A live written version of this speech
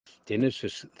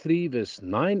Genesis 3 verse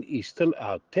 9 is still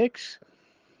our text,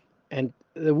 and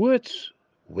the words,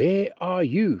 "Where are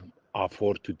you?" are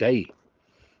for today.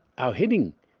 Our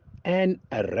heading, an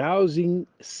arousing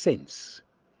sense.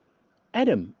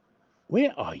 Adam,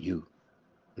 where are you?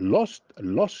 Lost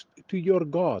to your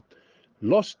God,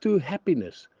 lost to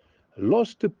happiness,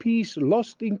 lost to peace,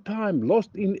 lost in time,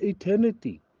 lost in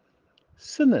eternity.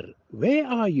 Sinner, where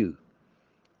are you?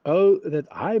 Oh, that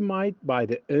I might, by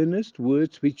the earnest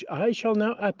words which I shall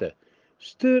now utter,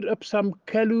 stir up some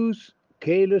careless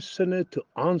sinner to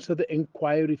answer the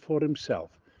inquiry for himself.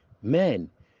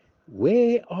 Man,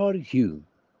 where are you?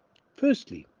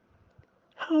 Firstly,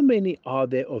 how many are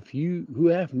there of you who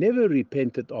have never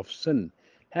repented of sin,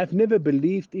 have never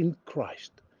believed in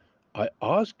Christ? I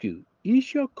ask you,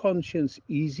 is your conscience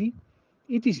easy?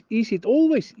 It is easy, it's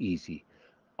always easy.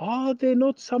 Are there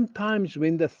not some times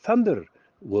when the thunder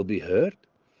will be heard?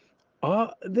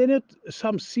 Are there not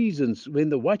some seasons when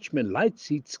the watchman lights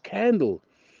his candle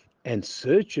and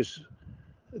searches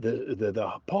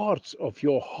the parts of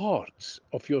your hearts,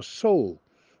 of your soul,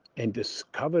 and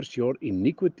discovers your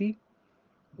iniquity?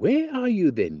 Where are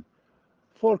you then?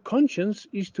 For conscience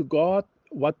is to God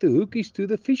what the hook is to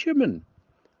the fisherman.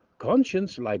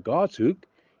 Conscience, like God's hook,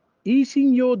 is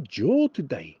in your jaw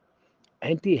today,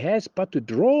 and he has but to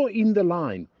draw in the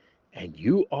line, and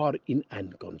you are in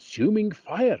an consuming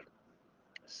fire.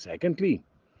 Secondly,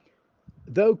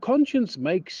 though conscience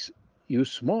makes you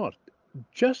smart,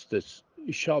 justice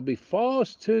shall be far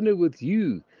sterner with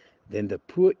you than the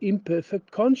poor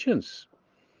imperfect conscience.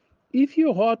 If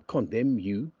your heart condemn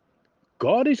you,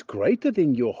 God is greater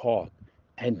than your heart,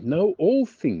 and know all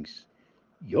things.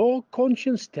 Your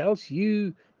conscience tells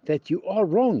you that you are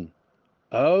wrong.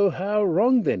 Oh, how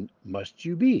wrong then must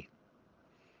you be?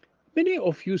 Many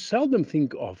of you seldom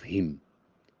think of him.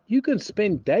 You can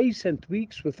spend days and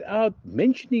weeks without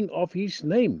mentioning of his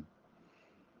name.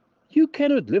 You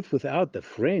cannot live without a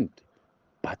friend,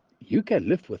 but you can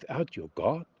live without your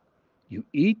God. You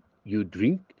eat, you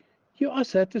drink, you are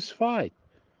satisfied.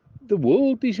 The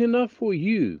world is enough for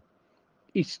you.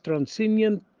 Its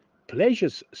transient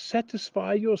pleasures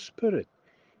satisfy your spirit.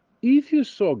 If you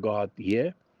saw God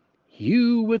here,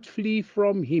 you would flee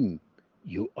from him.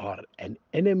 You are an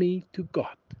enemy to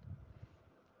God.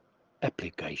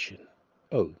 Application.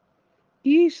 Oh,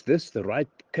 is this the right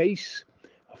case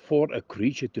for a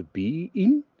creature to be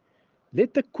in?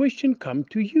 Let the question come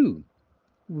to you.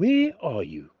 Where are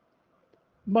you?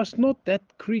 Must not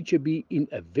that creature be in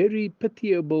a very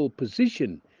pitiable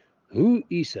position who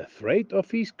is afraid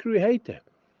of his Creator?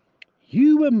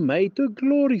 You were made to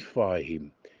glorify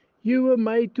him. You were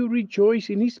made to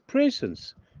rejoice in his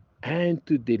presence and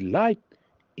to delight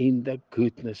in the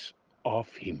goodness of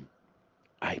him.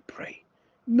 I pray,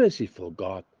 merciful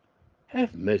God,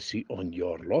 have mercy on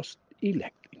your lost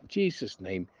elect. In Jesus'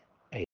 name,